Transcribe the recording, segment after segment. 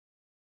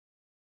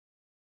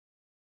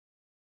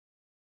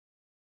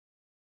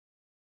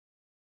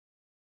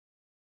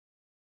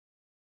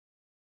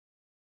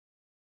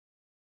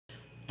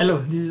Hello,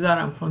 this is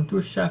Aram from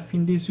ToolChef.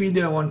 In this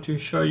video I want to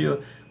show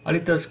you a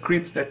little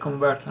script that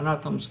converts an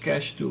Atom's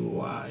cache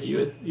to a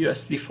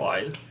USD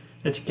file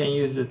that you can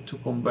use it to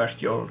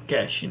convert your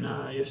cache in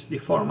a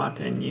USD format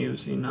and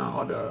use in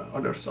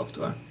other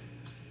software.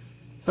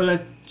 So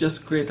let's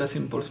just create a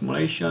simple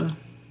simulation.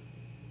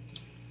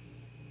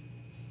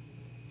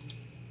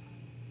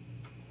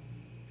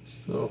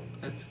 So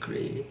let's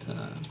create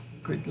a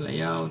grid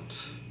layout,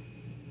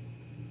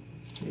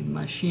 state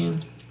machine.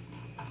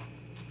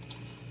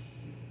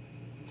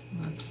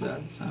 Let's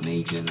add some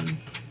agent.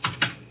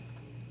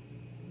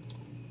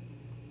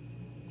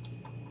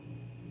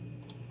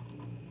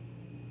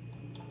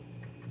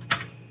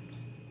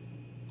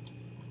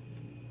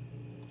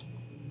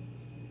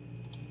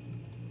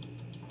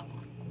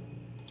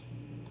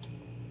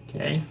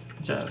 Okay,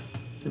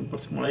 just simple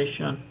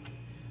simulation.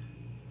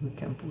 We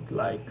can put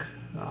like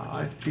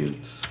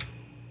fields.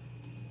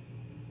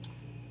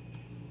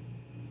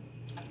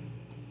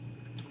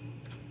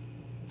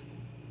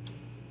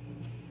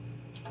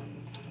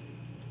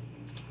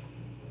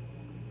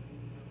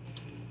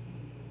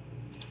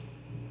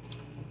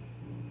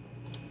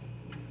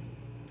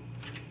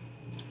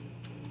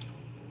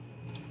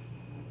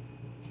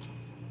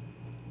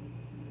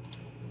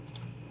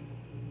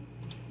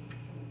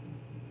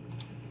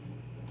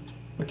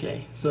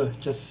 Okay, so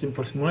just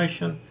simple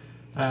simulation.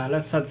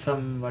 Let's add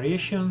some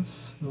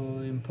variations. So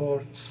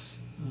import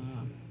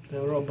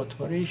the robot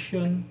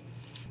variation.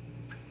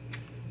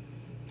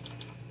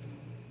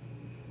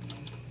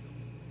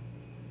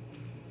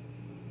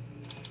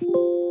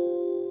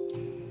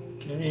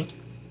 Okay,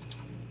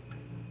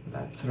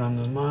 let's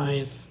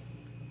randomize.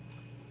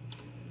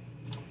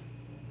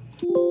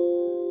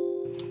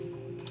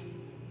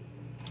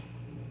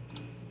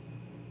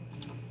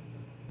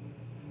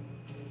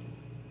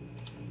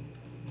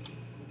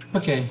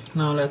 Okay,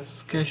 now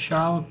let's cache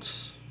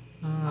out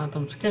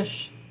Atom's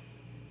cache.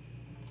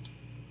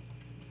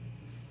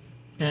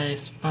 Okay,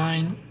 it's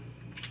fine.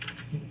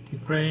 50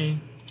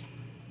 frame.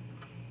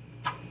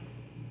 Let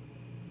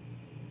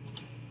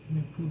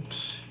me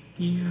put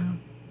here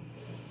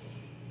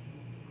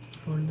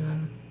folder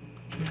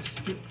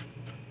USD.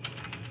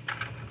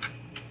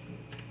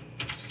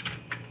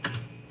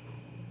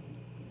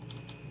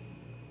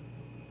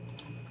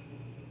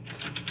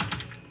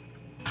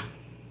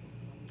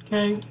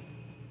 Okay.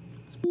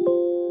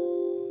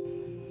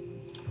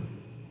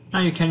 Now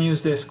you can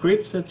use the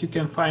scripts that you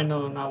can find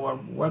on our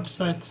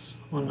websites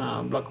on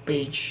a blog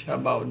page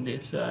about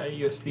this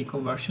USD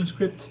conversion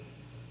script.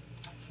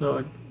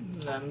 So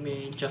let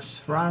me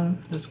just run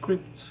the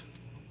script.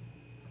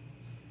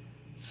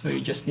 So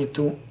you just need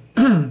to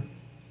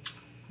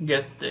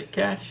get the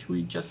cache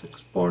we just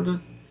exported,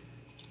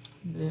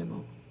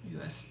 demo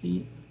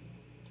USD.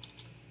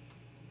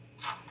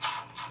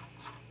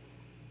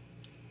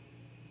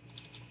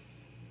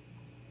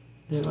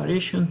 The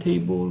variation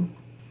table.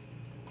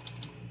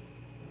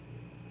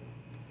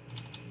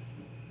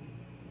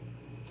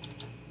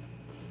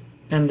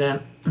 And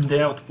then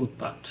the output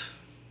path.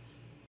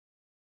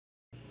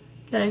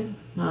 Okay,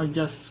 now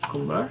just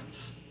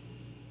converts.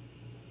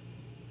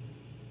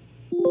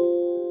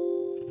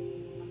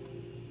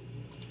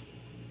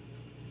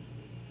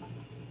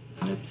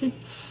 That's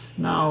it.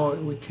 Now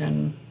we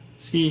can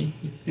see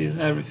if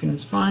everything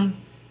is fine.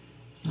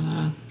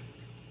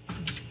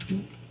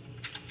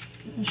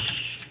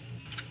 Cache.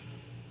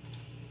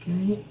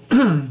 Okay,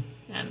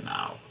 and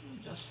now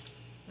just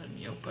let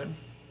me open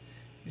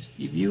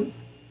USD view.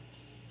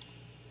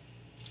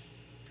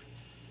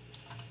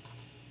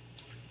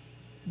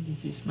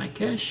 This is my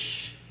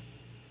cache.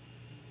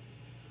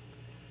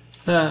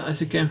 So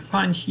as you can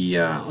find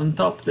here on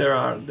top, there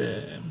are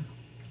the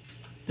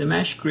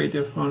mesh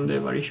created from the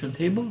variation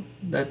table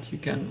that you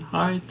can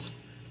hide.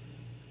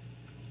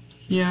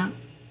 Here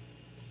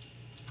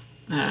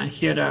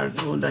are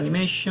all the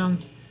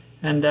animations,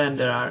 and then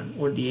there are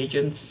all the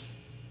agents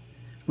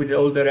with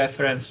all the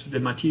reference to the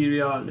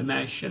material, the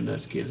mesh, and the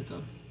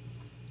skeleton.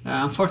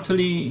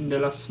 Unfortunately, in the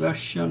last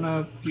version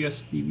of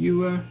USD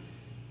Viewer,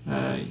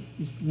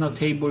 it's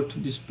not able to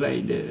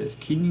display the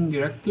skinning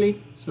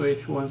directly. So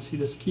if you want to see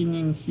the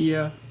skinning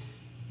here,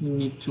 you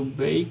need to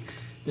bake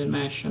the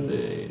mesh and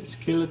the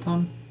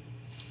skeleton.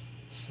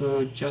 So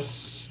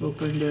just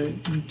open the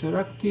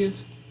interactive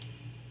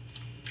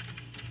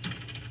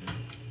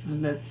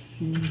and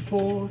let's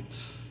import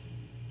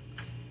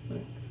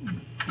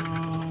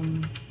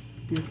from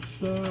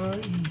Pixar,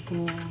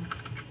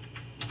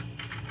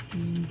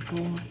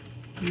 import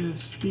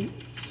USD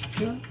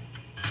scale,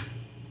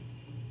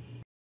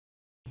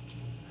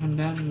 and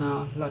then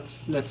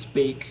let's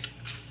bake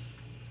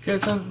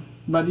skeleton.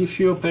 But if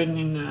you open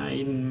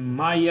in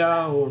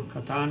Maya or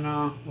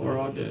Katana or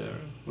other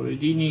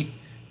Houdini,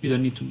 you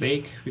don't need to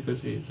bake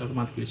because it's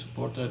automatically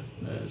supported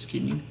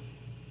skinning.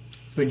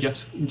 So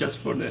just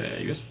for the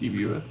USD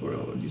viewer for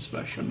this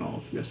version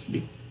of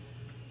USD.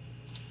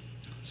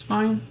 It's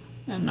fine.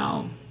 And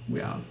now we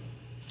have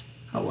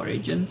our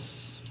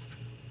agents.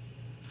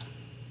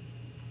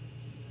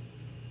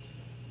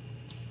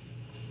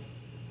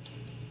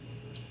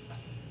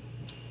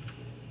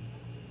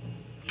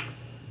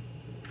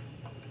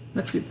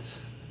 That's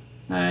it.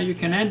 You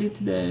can edit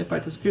the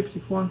Python script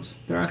if you want.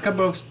 There are a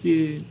couple of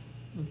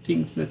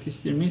things that is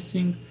still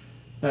missing,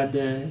 like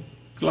the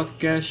cloud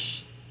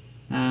cache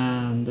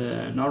and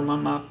the normal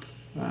map,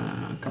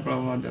 a couple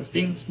of other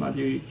things, but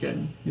you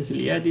can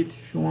easily edit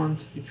if you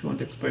want. If you want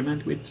to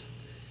experiment with,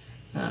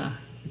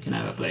 you can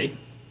have a play.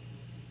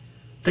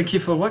 Thank you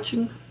for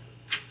watching.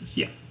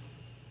 See ya.